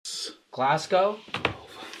Glasgow.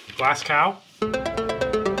 Glasgow.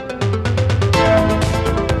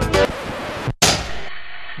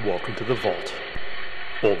 Welcome to the vault.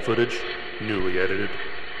 Old footage, newly edited,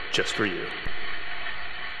 just for you.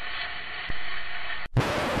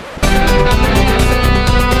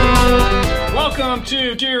 Welcome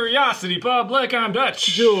to Curiosity Public. I'm Dutch.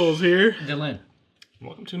 Jules here. Dylan.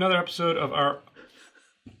 Welcome to another episode of our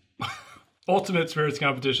Ultimate Spirits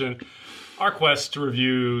Competition. Our quest to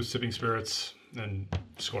review sipping spirits and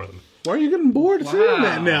score them. Why are you getting bored saying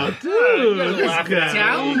that now? Dude, gotta this laugh guy.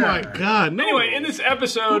 at Oh my God. No. Anyway, in this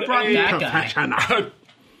episode, that guy? Professional.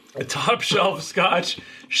 a top shelf scotch,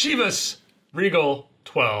 Chivas Regal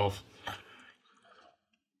 12.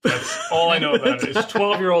 That's all I know about it. It's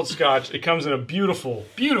 12-year-old scotch. It comes in a beautiful,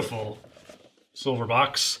 beautiful silver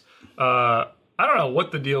box. I don't know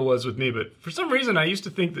what the deal was with me, but for some reason I used to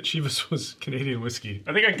think that Chivas was Canadian whiskey.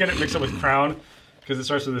 I think I get it mixed up with Crown because it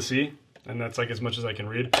starts with a C, and that's like as much as I can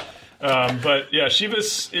read. But yeah,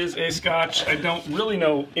 Chivas is a scotch. I don't really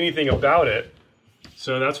know anything about it.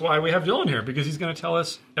 So that's why we have Dylan here, because he's going to tell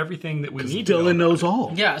us everything that we need to know. Dylan knows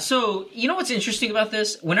all. Yeah, so you know what's interesting about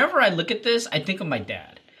this? Whenever I look at this, I think of my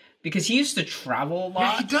dad. Because he used to travel a lot.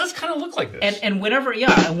 Yeah, he does kind of look like this. And whenever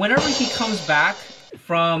he comes back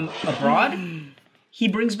from abroad, he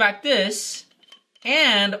brings back this,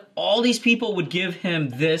 and all these people would give him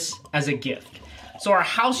this as a gift. So our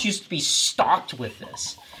house used to be stocked with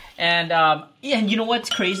this. And and you know what's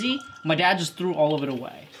crazy? My dad just threw all of it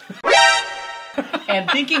away. And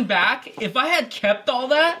thinking back, if I had kept all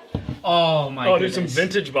that, oh my goodness. There's some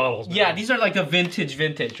vintage bottles. Man. Yeah, these are like the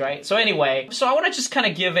vintage, right? So anyway, I want to just kind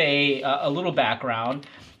of give a little background.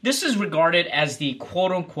 This is regarded as the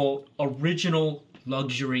quote-unquote original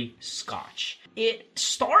luxury scotch. It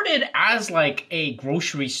started as like a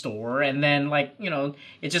grocery store, and then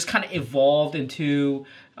it just kind of evolved into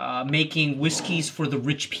making whiskeys for the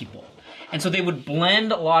rich people. And so they would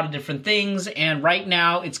blend a lot of different things, and right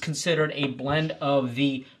now it's considered a blend of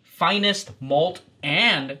the finest malt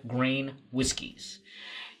and grain whiskeys.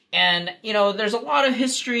 And, there's a lot of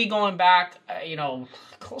history going back,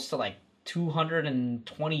 close to like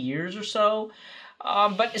 220 years or so.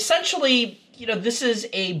 But essentially, this is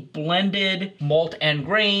a blended malt and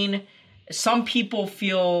grain. Some people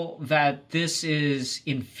feel that this is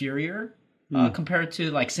inferior compared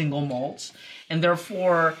to like single malts. And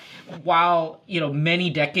therefore, while, many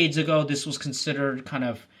decades ago, this was considered kind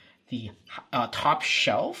of the top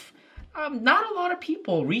shelf, not a lot of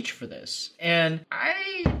people reach for this. And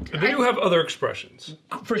They do have other expressions.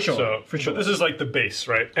 For sure. But this is like the base,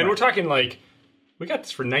 right? And we're talking like, we got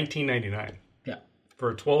this for $19.99. Yeah.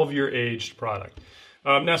 For a 12-year aged product.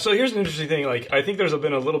 Now, so here's an interesting thing. Like, I think there's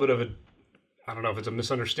been a little bit of I don't know if it's a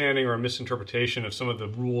misunderstanding or a misinterpretation of some of the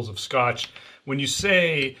rules of Scotch. When you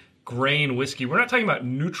say grain whiskey, we're not talking about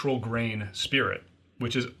neutral grain spirit,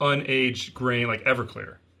 which is unaged grain like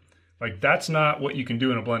Everclear. Like, that's not what you can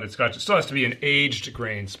do in a blended Scotch. It still has to be an aged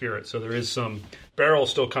grain spirit, so there is some barrel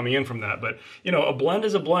still coming in from that. But, a blend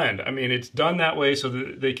is a blend. I mean, it's done that way so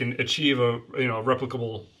that they can achieve a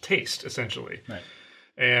replicable taste, essentially. Right.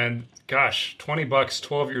 And, gosh, $20,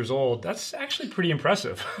 12 years old, that's actually pretty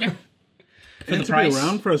impressive. Yeah. And it's been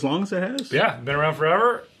around for as long as it has? Yeah, been around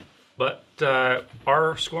forever. But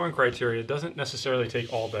our scoring criteria doesn't necessarily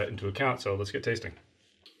take all that into account, so let's get tasting.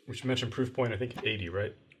 We should mention proof point, I think, 80,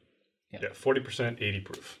 right? Yeah, 40%, 80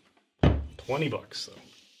 proof. $20, though.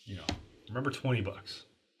 Remember $20.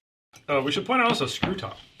 We should point out also screw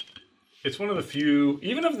top. It's one of the few,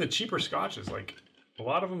 even of the cheaper scotches, like, a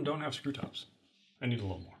lot of them don't have screw tops. I need a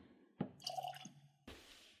little more.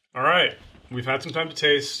 All right, we've had some time to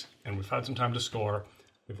taste, and we've had some time to score.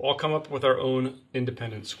 We've all come up with our own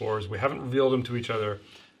independent scores. We haven't revealed them to each other.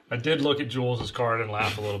 I did look at Jules' card and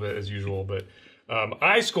laugh a little bit, as usual, but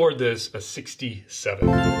I scored this a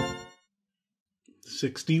 67.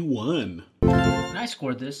 61. And I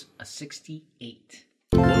scored this a 68.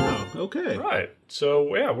 Wow, okay. All right.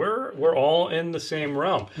 So, yeah, we're all in the same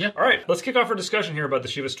realm. Yeah. All right, let's kick off our discussion here about the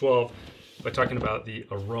Chivas 12 by talking about the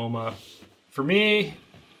aroma. For me,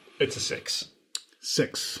 it's a 6.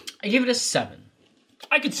 6. I give it a 7.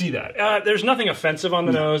 I could see that. There's nothing offensive on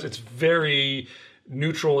the nose. It's very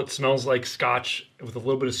neutral. It smells like scotch with a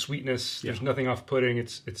little bit of sweetness. There's nothing off-putting.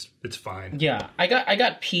 It's fine. Yeah, I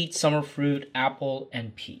got peach, summer fruit, apple,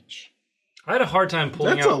 and peach. I had a hard time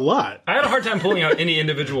pulling That's out. a lot. I had a hard time pulling out any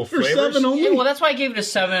individual For flavors. 7 only? Yeah, well, that's why I gave it a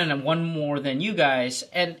 7 and one more than you guys.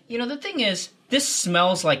 And the thing is, this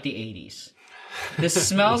smells like the 80s. This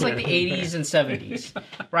smells like the 80s and 70s,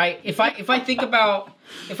 right? If I think about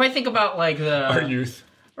like Our youth.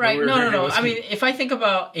 Right. We were No. drinking I whiskey. mean, if I think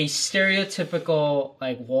about a stereotypical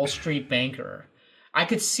like Wall Street banker, I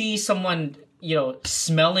could see someone,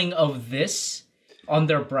 smelling of this on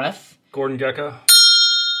their breath. Gordon Gekko.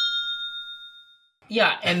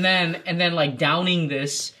 Yeah, and then like downing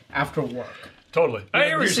this after work. Totally. I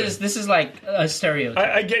hear what you're saying. This is like a stereotype.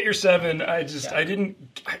 I get your 7. I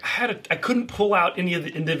couldn't pull out any of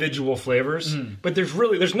the individual flavors, but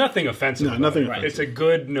there's nothing offensive. No, about nothing it. offensive. It's a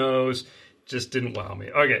good nose. Just didn't wow me.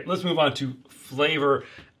 Okay, let's move on to flavor.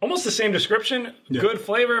 Almost the same description. Yeah. Good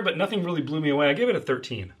flavor, but nothing really blew me away. I gave it a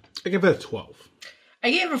 13. I give it a 12.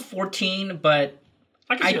 I gave it a 14, but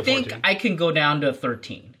I think I can go down to a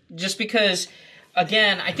 13 just because.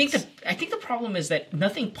 Again, I think the problem is that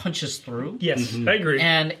nothing punches through. Yes, I agree.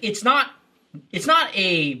 And it's not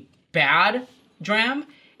a bad dram,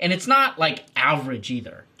 and it's not like average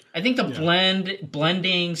either. I think the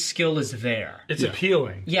blending skill is there. It's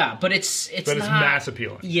appealing. Yeah, but it's But not, it's mass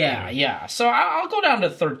appealing. Yeah. So I'll go down to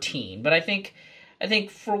 13, but I think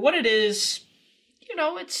for what it is,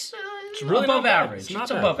 it's really above not bad. average. It's not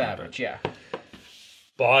It's bad. above average. Yeah.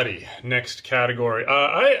 Body, next category.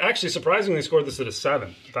 I actually surprisingly scored this at a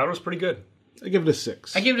 7. Thought it was pretty good. I give it a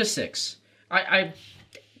 6. I give it a 6. I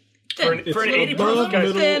For an It's 80 above proof,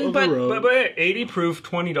 guys, middle of the road. but 80 proof,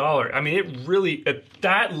 $20. I mean, it really, at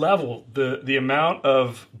that level, the amount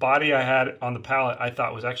of body I had on the palate, I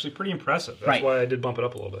thought was actually pretty impressive. That's Right. why I did bump it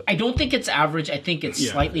up a little bit. I don't think it's average. I think it's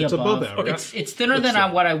slightly it's above. above average. It's thinner than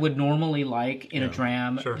what I would normally like in a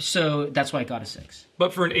dram. Sure. So that's why I got a 6.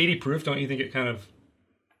 But for an 80 proof, don't you think it kind of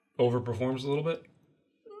overperforms a little bit?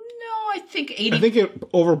 No, I think 80. I think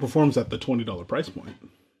it overperforms at the $20 price point.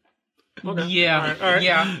 Okay. Yeah, All right.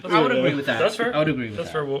 yeah. I would agree with that. That's fair. I would agree with That's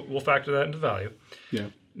that. fair. We'll factor that into value. Yeah.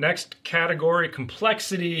 Next category,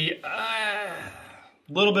 complexity. A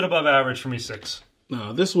little bit above average for me, 6.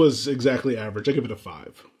 No, this was exactly average. I give it a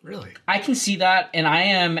 5. Really? I can see that, and I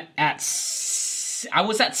am at. I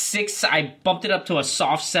was at 6. I bumped it up to a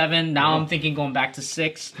soft 7. Now I'm thinking going back to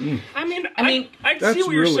 6. I mean, I That's see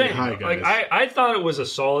what you're really saying. high, Like, guys. I thought it was a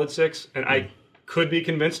solid 6, and I could be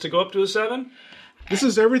convinced to go up to a 7. This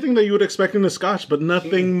is everything that you would expect in a Scotch, but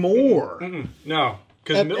nothing more. No,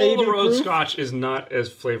 because At middle of the 80 road proof? Scotch is not as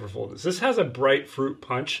flavorful. This has a bright fruit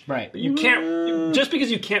punch. Right. But you can't, just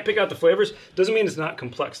because you can't pick out the flavors doesn't mean it's not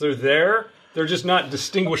complex. They're there. They're just not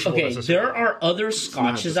distinguishable. Okay, necessarily. there are other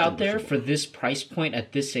scotches out there distinguishable. for this price point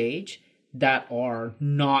at this age that are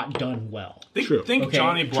not done well. True. Think Okay.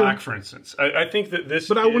 Johnny Black, for instance. I think that this.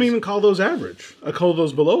 But I wouldn't even call those average. I call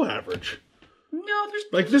those below average. No, there's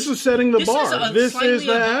Like, this is setting the bar. This is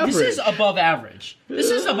the average. This is above average. This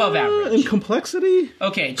is above average. In complexity?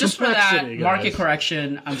 Okay, just for that Complexity, guys. market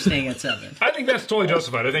correction, I'm staying at 7. I think that's totally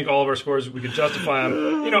justified. I think all of our scores we could justify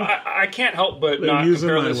them. I can't help but not using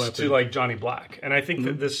compare my this weapon. to like Johnny Black, and I think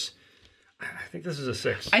that this. I think this is a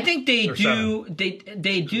 6. I think they Or do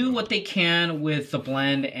they do what they can with the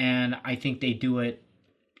blend, and I think they do it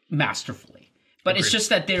masterfully. But it's just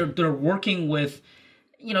that they're working with.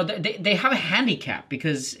 They have a handicap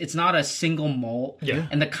because it's not a single malt, Yeah.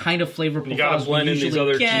 and the kind of flavor You got profiles to blend we in these usually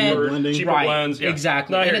other get. cheaper Right, blends. Yeah.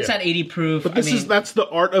 exactly, No, I and hear it's ya. at 80 proof. But that's the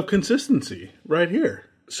art of consistency right here.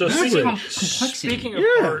 So This is speaking, complexity. speaking of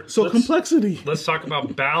Yeah. art, So let's- complexity. Let's talk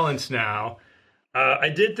about balance now. I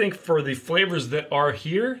did think for the flavors that are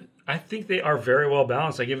here, I think they are very well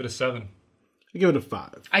balanced. I give it a 7. I give it a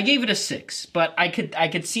 5. I gave it a 6, but I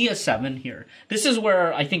could see a 7 here. This is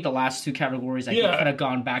where I think the last two categories I Yeah. kind of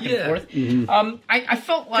gone back and Yeah. forth. I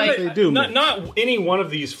felt like They do Not, mix. not any one of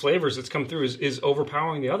these flavors that's come through is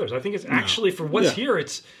overpowering the others. I think it's actually for what's Yeah. here.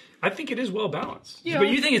 I think it is well balanced. Yeah. But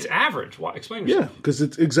you think it's average? Why? Explain Yeah, yourself. because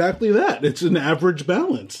it's exactly that. It's an average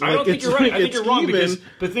balance. I don't think it's you're right. I think it's you're wrong even. because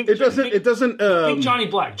but think it doesn't. It doesn't. think Johnny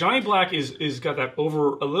Black. Johnny Black is got that over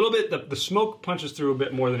a little bit. The smoke punches through a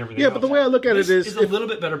bit more than everything. Yeah, else. but the way I look at This it is a little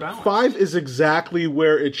bit better balance. 5 is exactly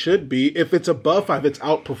where it should be. If it's above 5, it's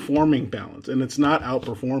outperforming balance, and it's not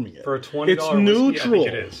outperforming it. For a $20 it's whiskey, neutral. I think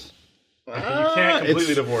it is. I think you can't completely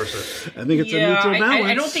it's- divorce it. I think it's a yeah, neutral balance.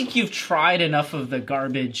 I don't think you've tried enough of the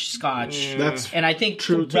garbage scotch. That's And I think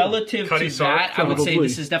True, too. relative Cutty to Sark, that, I would say probably.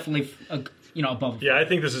 this is definitely above. Yeah, I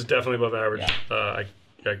think this is definitely above average. Yeah.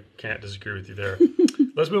 I can't disagree with you there.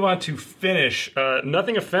 Let's move on to finish.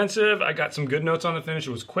 Nothing offensive. I got some good notes on the finish.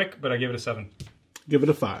 It was quick, but I gave it a 7. Give it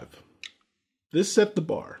a 5. This set the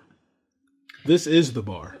bar. This is the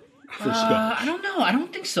bar for Scotch. I don't know. I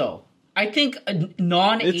don't think so. I think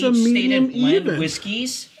non-age It's a medium stated blend even.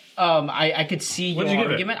 whiskeys I could see your What'd you give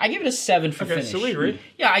it? argument. I give it a 7 for finish. so we agree.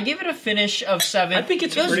 Yeah, I give it a finish of 7. I think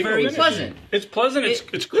it's it was pretty very good. pleasant. It's pleasant.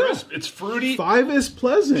 It's crisp. It's fruity. 5 is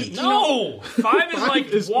pleasant. No, 5 is like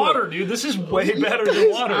is water, dude. This is way better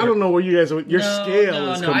than water. I don't know where you guys are. Your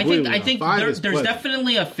scale is completely I think off. 5 there's is pleasant.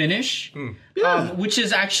 definitely a finish, which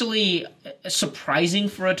is actually surprising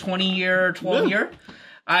for a 20-year, 12-year.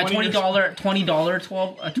 $20,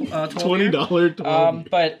 $12.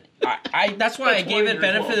 But I that's why I gave it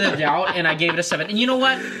benefit of the doubt, and I gave it a 7. And you know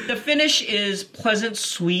what? The finish is pleasant,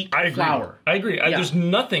 sweet flour. I agree. There's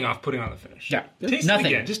nothing off-putting on the finish. Yeah, Taste nothing. it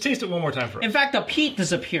again. Just taste it one more time for us. In fact, the peat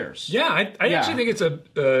disappears. Yeah, I actually think it's a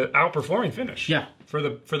outperforming finish. Yeah. For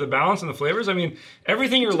the balance and the flavors, I mean,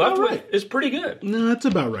 everything you're left with is pretty good. No, that's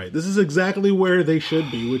about right. This is exactly where they should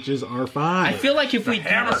be, which is R5. I feel like if we do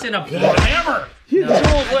this in a Hammer! Jules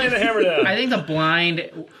laying the hammer down. I think the blind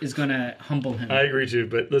is going to humble him. I agree too,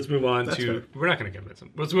 but let's move on to... We're not going to convince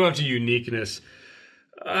him. Let's move on to uniqueness.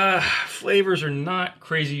 Flavors are not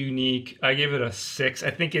crazy unique. I give it a 6.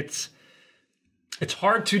 I think it's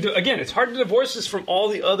hard to... Again, it's hard to divorce this from all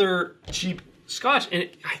the other cheap Scotch, and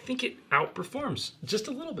I think it outperforms just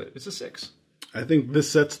a little bit. It's a 6. I think this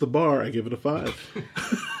sets the bar. I give it a 5.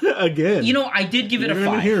 Again. You know, I did give it a 5. You're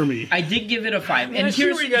gonna hear me. I did give it a 5. And I see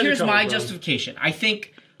where you guys are here's coming my from. justification. I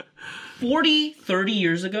think 40, 30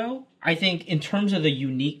 years ago, I think in terms of the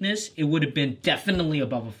uniqueness, it would have been definitely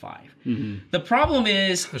above a 5. Mm-hmm. The problem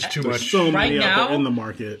is... There's too There's much. so Right many out now- there in the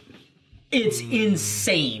market. It's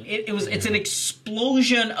insane. It's an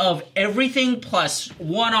explosion of everything plus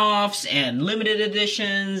one-offs and limited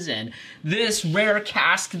editions and this rare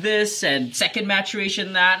cask this and second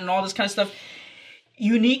maturation that and all this kind of stuff.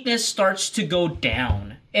 Uniqueness starts to go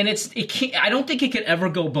down. And I don't think it could ever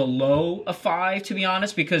go below a 5, to be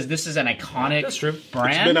honest, because this is an iconic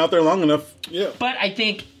brand. It's been out there long enough. Yeah. But I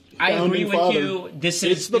think I agree with you. This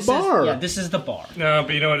is the bar. This is the bar. No,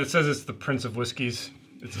 but you know what? It says it's the Prince of Whiskeys.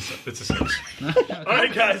 It's a 6. All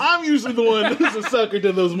right, guys. I'm usually the one who's a sucker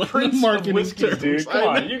to those marketing Whiskeys, terms. dude. Come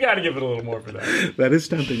on, you got to give it a little more for that. That is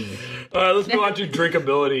tempting me. Let's go on to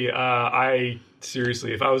drinkability. I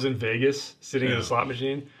seriously, if I was in Vegas sitting in a slot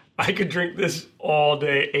machine, I could drink this all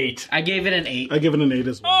day. 8. I gave it an 8. I give it an 8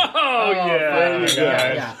 as well. Oh yeah, guys.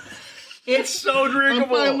 Yeah. It's so I'm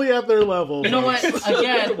drinkable. finally at their level. You know what?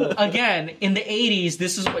 Again, in the 80s,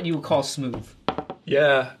 this is what you would call smooth.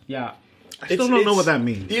 Yeah. Yeah. I still don't know what that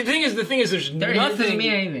means. The thing is, there's It doesn't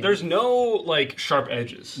mean anything. There's no like sharp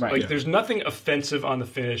edges. Right. Like Yeah. there's nothing offensive on the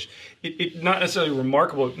finish. It not necessarily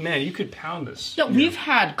remarkable. Man, you could pound this. Yeah, we've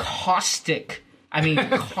had caustic,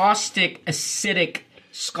 acidic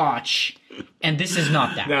Scotch, and this is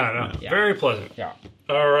not that. No. Very pleasant. Yeah.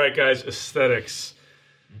 All right, guys. Aesthetics.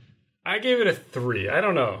 I gave it a 3. I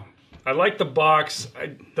don't know. I like the box.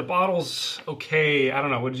 The bottle's okay. I don't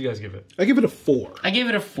know. What did you guys give it? I give it a 4. I gave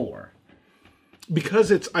it a 4.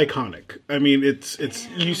 Because it's iconic. I mean, it's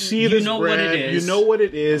you see this know what brand, it is. you know what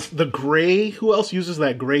it is. The gray, who else uses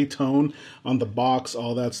that gray tone on the box,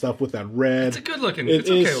 all that stuff with that red. It's a good looking. It It's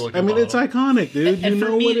okay is- looking. I mean, it's bottle. iconic, dude. And you for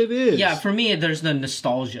know me, what it is. Yeah, for me, there's the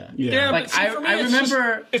nostalgia. Yeah. Like, but see, for me, I it's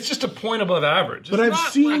remember... It's just a point above average. But It's I've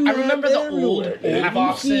not seen like- I remember the old everywhere. Have you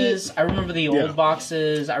boxes. I remember the old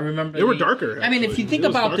boxes. I remember They were darker, I mean, if actually. you think It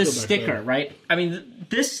was about darker this back sticker, then. right? I mean,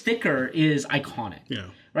 this sticker is iconic. Yeah.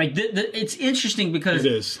 Right? It's interesting because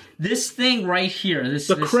It is. this thing right here,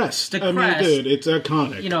 The crest. the I crest, mean, dude, it's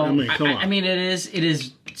iconic. you know, I mean, come on. I mean, it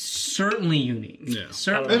is certainly unique. Yeah.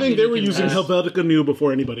 Certainly I think they were unique in using this. Helvetica New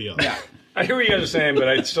before anybody else. Yeah. I hear what you guys are saying, but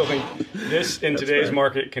I still think this in today's fair.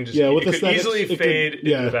 market can just Yeah, with it could aesthetics, easily it could- fade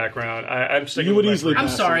yeah. into the background. I'm sticking You would with my easily three. I'm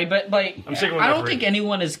pass sorry, but sticking with I my don't three. think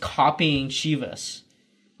anyone is copying Chivas.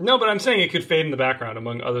 No, but I'm saying it could fade in the background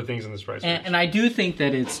among other things in this price range. And I do think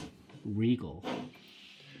that it's regal.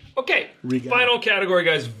 Okay, Regal. final category,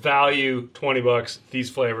 guys. Value, $20. These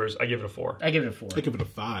flavors, I give it a 4. I give it a 4. I give it a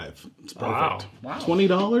 5. It's perfect. Wow. Wow.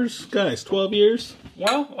 $20, guys. 12 years.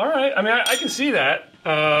 Well, all right. I mean, I can see that.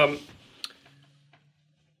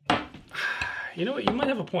 You know what? You might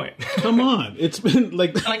have a point. Come on, it's been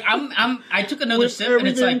like I took another with sip and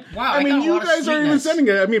it's like, wow. I mean, got a you lot of guys aren't even sweetness. setting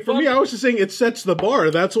it. I mean, for me, I was just saying it sets the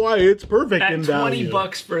bar. That's why it's perfect At in value.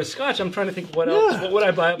 $20 for a Scotch, I'm trying to think what else. Yeah. What would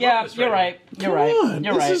I buy? Above Yeah, this you're right. You're Come right. on,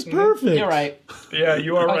 You're this right. is perfect. You're right. Yeah,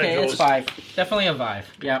 you are right. Okay, it's Jules. 5. Definitely a 5.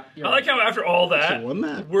 Yeah. You're I like how after all that, won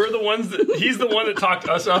that. we're the ones that he's the one that talked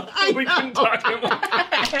us up. We couldn't talk him up.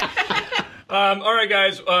 All right,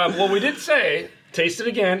 guys. Well, we did say taste it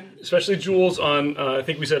again, especially Jules on. I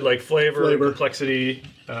think we said like flavor. Complexity.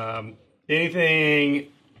 Anything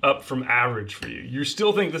up from average for you? You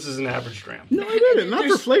still think this is an average dram? No, I didn't. Not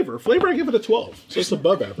for flavor. Flavor, I give it a 12. So it's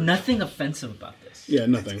above average. Nothing offensive about this. Yeah,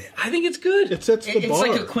 nothing. I think it's good. It sets the It's bar.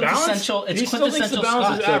 like a quintessential. Balance? It's He still thinks quintessential the balance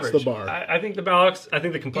Scotch. is Sets average. the bar. I think the balance. I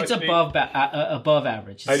think the It's complexity. above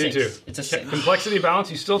average. It's I do six. too. It's a 6. Complexity,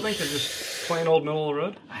 balance. You still think they're just plain old middle of the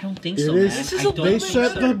road? I don't think It so, is. man. This is I a don't They think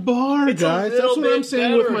set so. the bar, It's a guys. That's little what I'm bit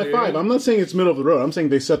saying with better, my dude. 5. I'm not saying it's middle of the road. I'm saying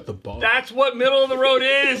they set the bar. That's what middle of the road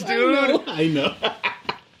is, dude. I know.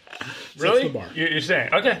 Really? the bar. You're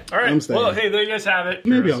saying? Okay. All right. I'm saying. Well, hey, there you guys have it.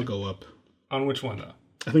 Maybe I'll go up. On which one though?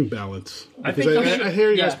 I think balance. I Because think I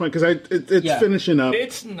hear you guys' yeah. point because it's Yeah. finishing up.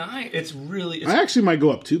 It's nice. It's really. It's, I actually might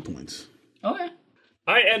go up 2 points. Okay.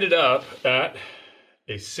 I ended up at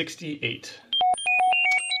a 68.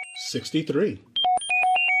 63.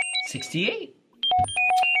 68.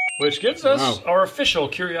 Which gives us Wow. our official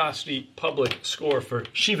Curiosity public score for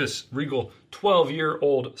Chivas Regal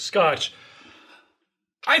 12-year-old Scotch.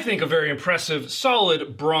 I think a very impressive,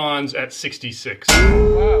 solid bronze at 66. Wow.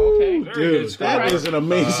 Okay. Very good Dude, score. that is an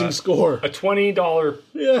amazing score. A $20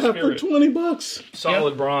 Yeah, for Spirit. $20.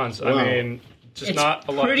 solid bronze. Wow. I mean, just It's not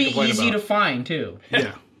a lot pretty to complain easy about. to find too.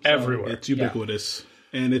 Yeah. Everywhere. It's ubiquitous.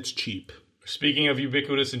 And it's cheap. Speaking of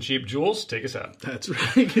ubiquitous and cheap, Jules, take us out. That's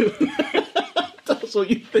right. That's what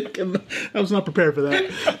you think. I was not prepared for that.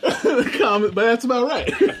 The comment, but that's about right.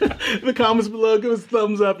 The comments below, give us a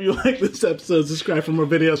thumbs up if you like this episode. Subscribe for more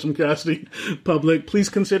videos from Curiosity Public. Please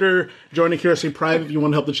consider joining Curiosity Private if you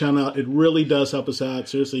want to help the channel out. It really does help us out.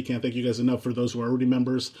 Seriously, can't thank you guys enough for those who are already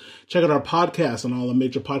members. Check out our podcast on all the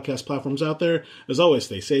major podcast platforms out there. As always,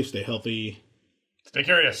 stay safe, stay healthy. Stay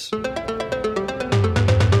curious.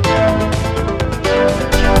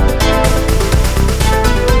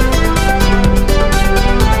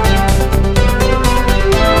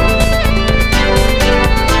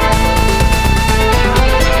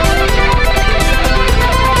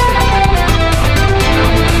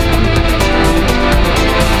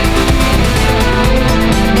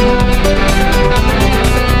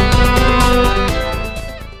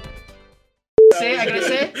 I gotta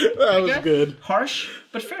say it. That was good. Harsh,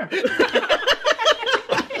 but fair.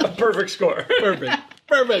 Perfect score. Perfect.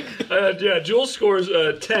 Perfect. Yeah, Jules scores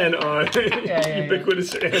 10 on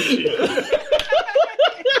ubiquitous and cheap.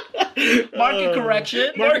 Market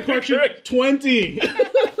correction. Mark correction. 20.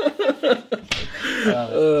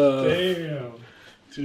 Damn.